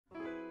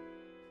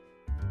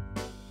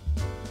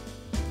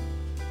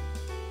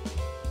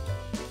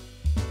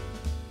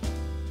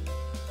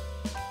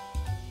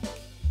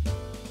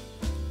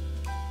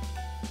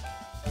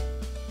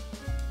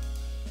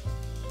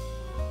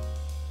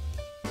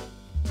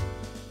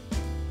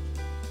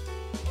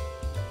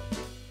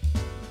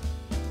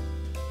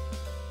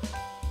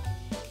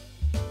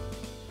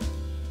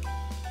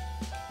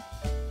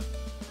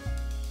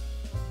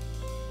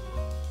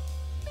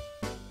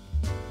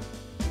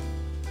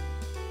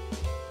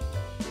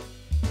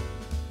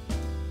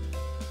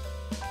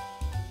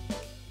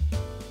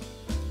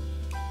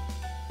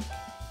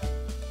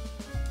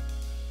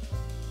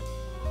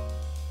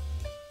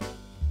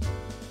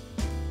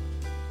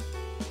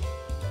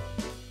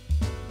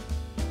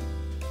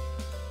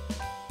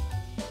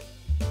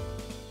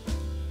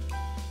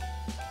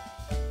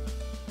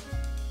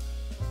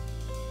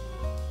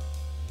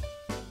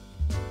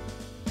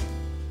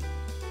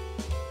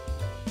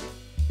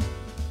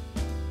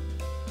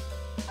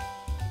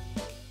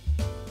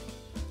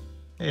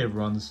Hey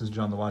everyone, this is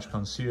John the Watch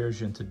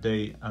Concierge, and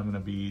today I'm going to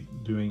be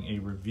doing a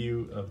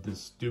review of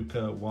this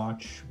DUKA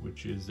watch,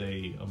 which is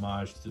a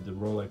homage to the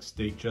Rolex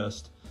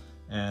Datejust.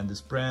 And this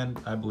brand,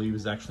 I believe,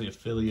 is actually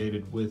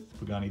affiliated with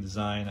Pagani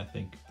Design. I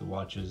think the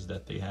watches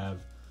that they have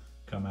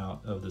come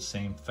out of the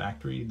same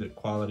factory. The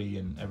quality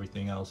and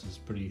everything else is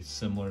pretty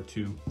similar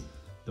to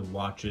the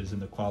watches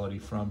and the quality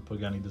from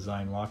Pagani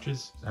Design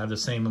watches. I have the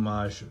same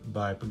homage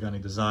by Pagani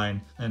Design,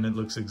 and it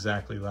looks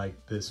exactly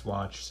like this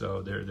watch.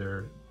 So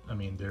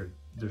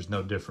there's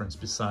no difference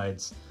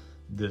besides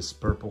this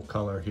purple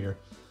color here,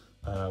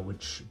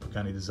 which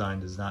Pagani Design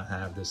does not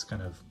have this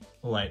kind of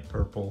light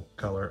purple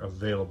color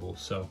available.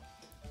 So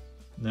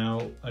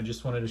now I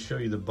just wanted to show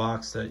you the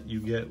box that you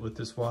get with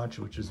this watch,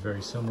 which is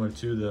very similar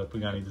to the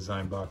Pagani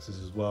Design boxes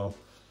as well.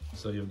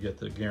 So you'll get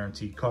the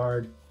guarantee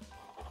card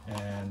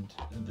and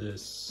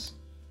this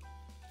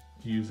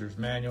user's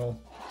manual.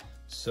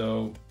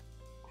 So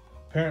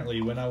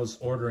apparently when I was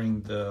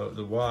ordering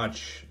the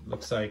watch,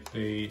 looks like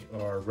they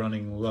are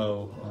running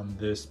low on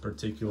this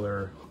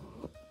particular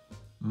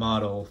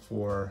model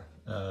for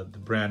the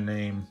brand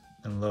name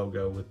and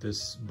logo, with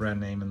this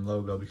brand name and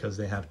logo, because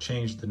they have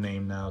changed the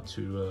name now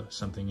to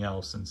something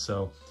else. And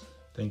so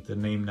I think the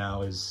name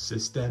now is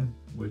System,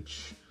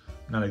 which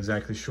I'm not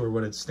exactly sure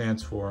what it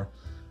stands for,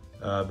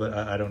 but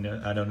I don't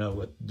know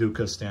what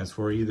DUKA stands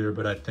for either,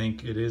 but I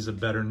think it is a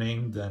better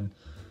name than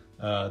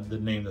the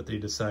name that they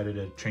decided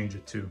to change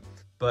it to.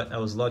 But I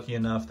was lucky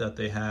enough that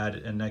they had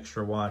an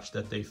extra watch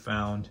that they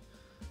found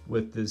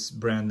with this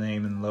brand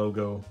name and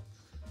logo.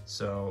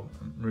 So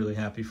I'm really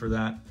happy for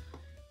that.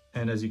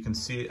 And as you can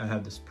see, I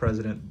have this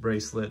President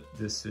bracelet.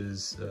 This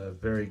is a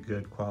very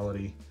good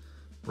quality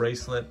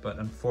bracelet, but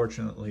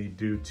unfortunately,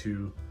 due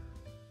to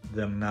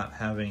them not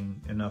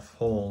having enough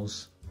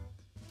holes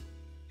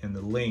in the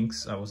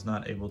links, I was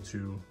not able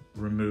to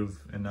remove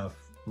enough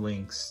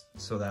links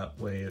so that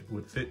way it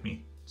would fit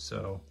me.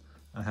 So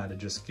I had to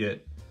just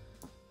get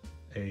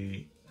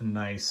a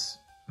nice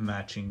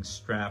matching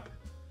strap,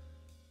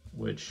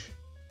 which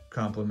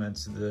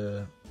complements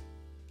the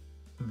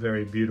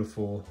very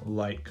beautiful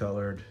light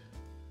colored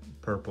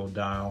purple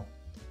dial.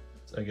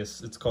 I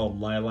guess it's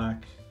called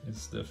Lilac.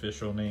 It's the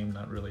official name,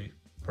 not really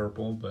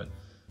purple, but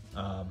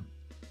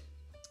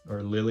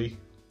or lily.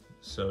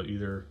 So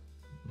either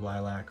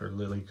lilac or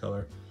lily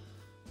color.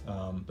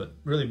 But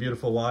really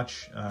beautiful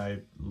watch. I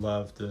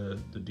love the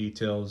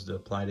details, the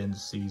applied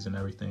indices and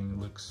everything. It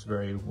looks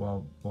very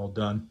well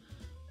done.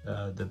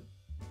 The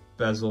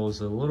bezel is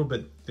a little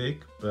bit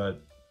thick,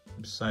 but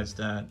besides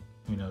that,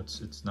 you know,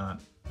 it's not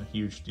a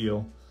huge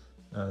deal.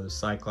 The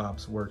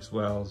Cyclops works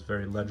well, it's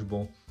very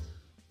legible.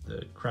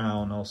 The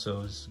crown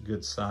also is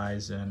good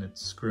size, and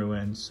it's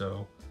screw-in,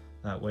 so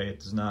that way it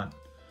does not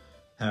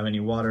have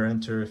any water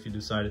enter if you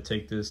decide to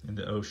take this in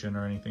the ocean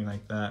or anything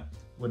like that.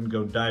 Wouldn't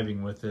go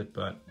diving with it,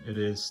 but it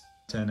is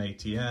 10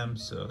 ATM,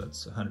 so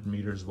that's 100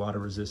 meters water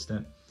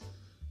resistant.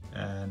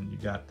 And you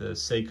got the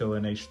Seiko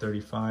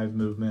NH35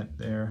 movement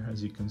there,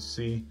 as you can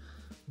see,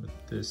 with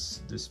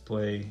this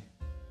display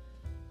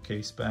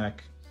case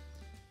back.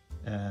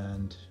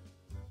 And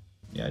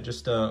yeah,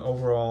 just a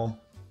overall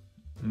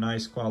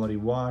nice quality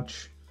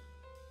watch.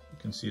 You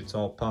can see it's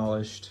all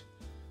polished.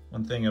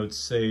 One thing I would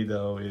say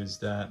though is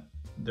that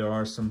there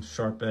are some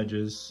sharp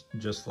edges,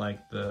 just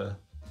like the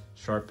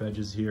sharp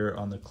edges here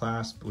on the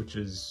clasp, which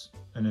is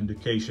an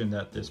indication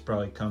that this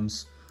probably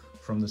comes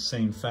from the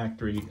same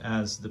factory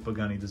as the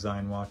Pagani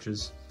Design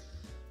watches.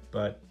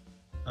 But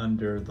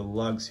under the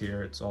lugs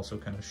here, it's also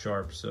kind of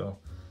sharp, so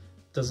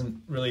it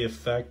doesn't really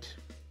affect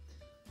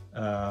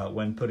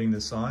when putting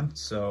this on.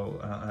 So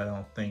I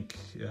don't think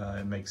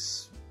it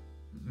makes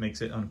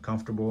it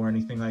uncomfortable or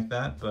anything like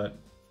that, but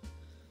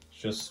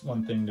it's just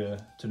one thing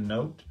to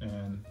note.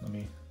 And let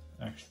me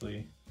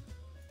actually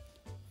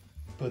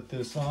put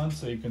this on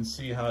so you can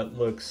see how it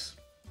looks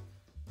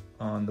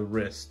on the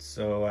wrist.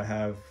 So I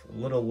have a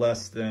little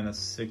less than a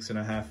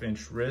 6.5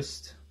 inch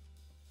wrist,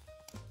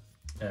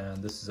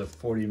 and this is a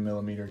 40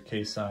 millimeter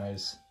case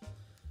size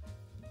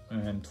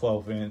and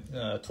 12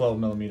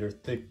 millimeter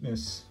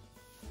thickness,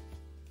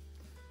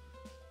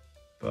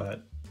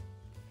 but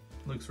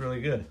looks really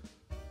good.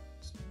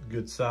 It's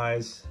good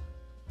size,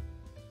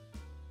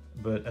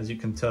 but as you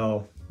can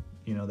tell,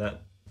 you know,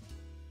 that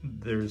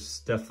there's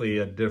definitely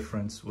a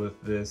difference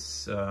with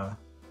this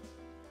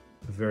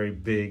very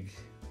big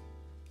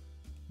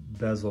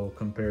bezel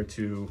compared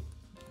to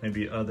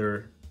maybe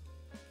other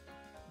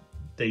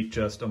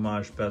Datejust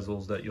homage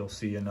bezels that you'll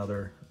see in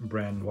other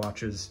brand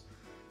watches,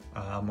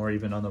 or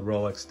even on the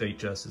Rolex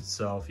Datejust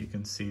itself. You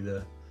can see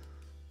the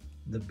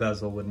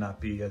bezel would not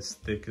be as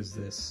thick as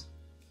this.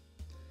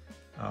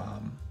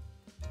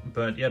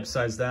 But yeah,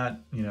 besides that,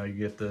 you know, you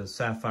get the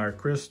sapphire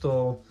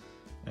crystal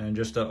and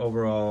just an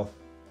overall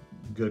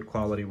good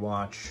quality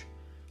watch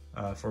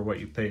for what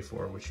you pay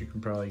for, which you can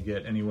probably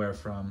get anywhere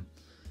from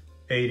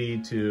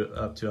 $80 to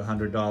up to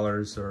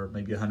 $100 or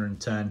maybe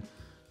 $110,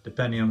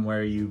 depending on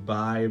where you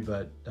buy.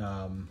 But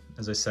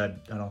as I said,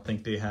 I don't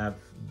think they have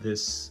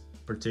this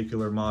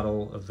particular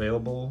model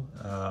available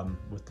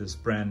with this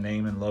brand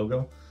name and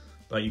logo.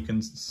 but you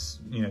can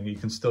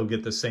still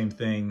get the same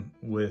thing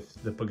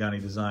with the Pagani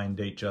Design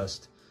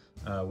Datejust,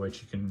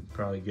 which you can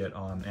probably get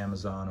on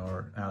Amazon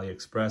or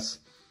AliExpress.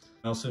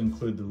 I also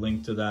include the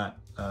link to that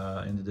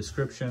in the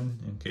description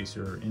in case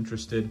you're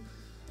interested.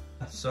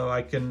 So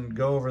I can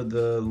go over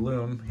the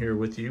lume here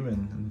with you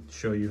and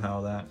show you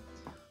how that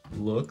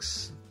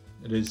looks.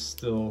 It is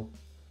still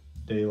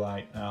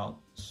daylight out,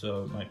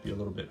 so it might be a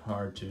little bit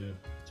hard to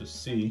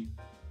see,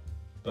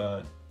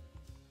 but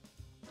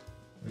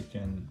we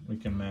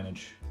can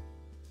manage.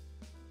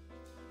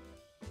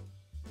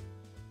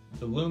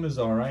 The lume is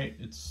all right.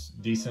 It's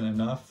decent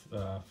enough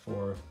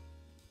for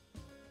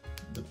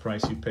the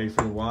price you pay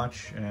for the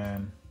watch,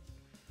 and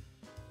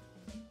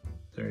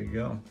there you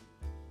go.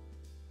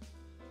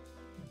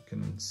 You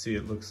can see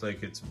it looks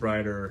like it's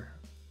brighter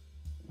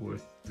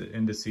with the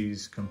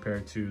indices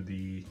compared to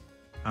the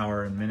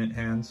hour and minute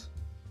hands.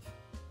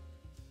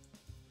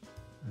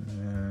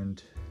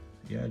 And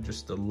yeah,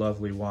 just a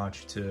lovely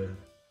watch to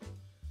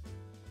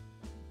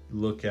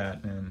look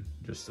at and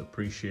just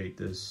appreciate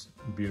this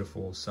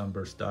beautiful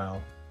sunburst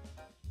dial.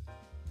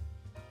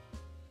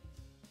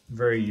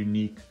 Very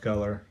unique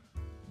color.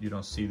 You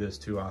don't see this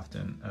too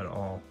often at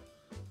all.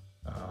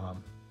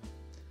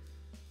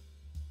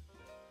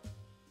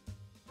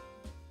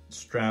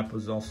 Strap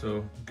was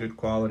also good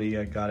quality.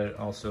 I got it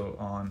also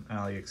on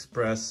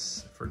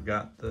AliExpress.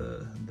 Forgot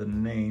the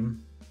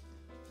name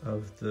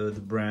of the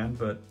brand,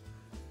 but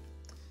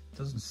it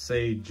doesn't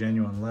say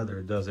genuine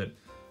leather, does it?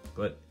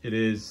 But it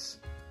is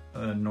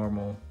a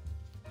normal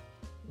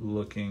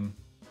looking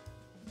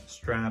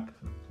strap,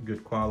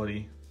 good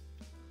quality.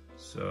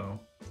 So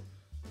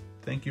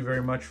thank you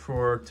very much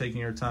for taking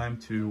your time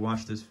to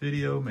watch this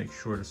video. Make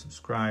sure to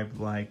subscribe,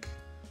 like,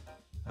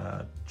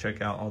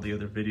 check out all the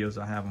other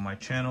videos I have on my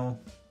channel,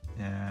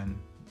 and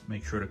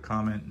make sure to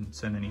comment and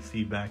send any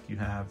feedback you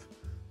have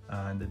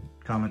in the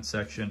comment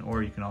section,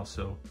 or you can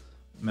also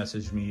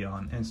message me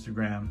on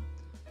Instagram.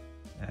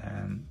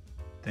 And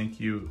thank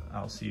you.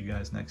 I'll see you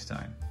guys next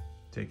time.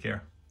 Take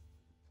care.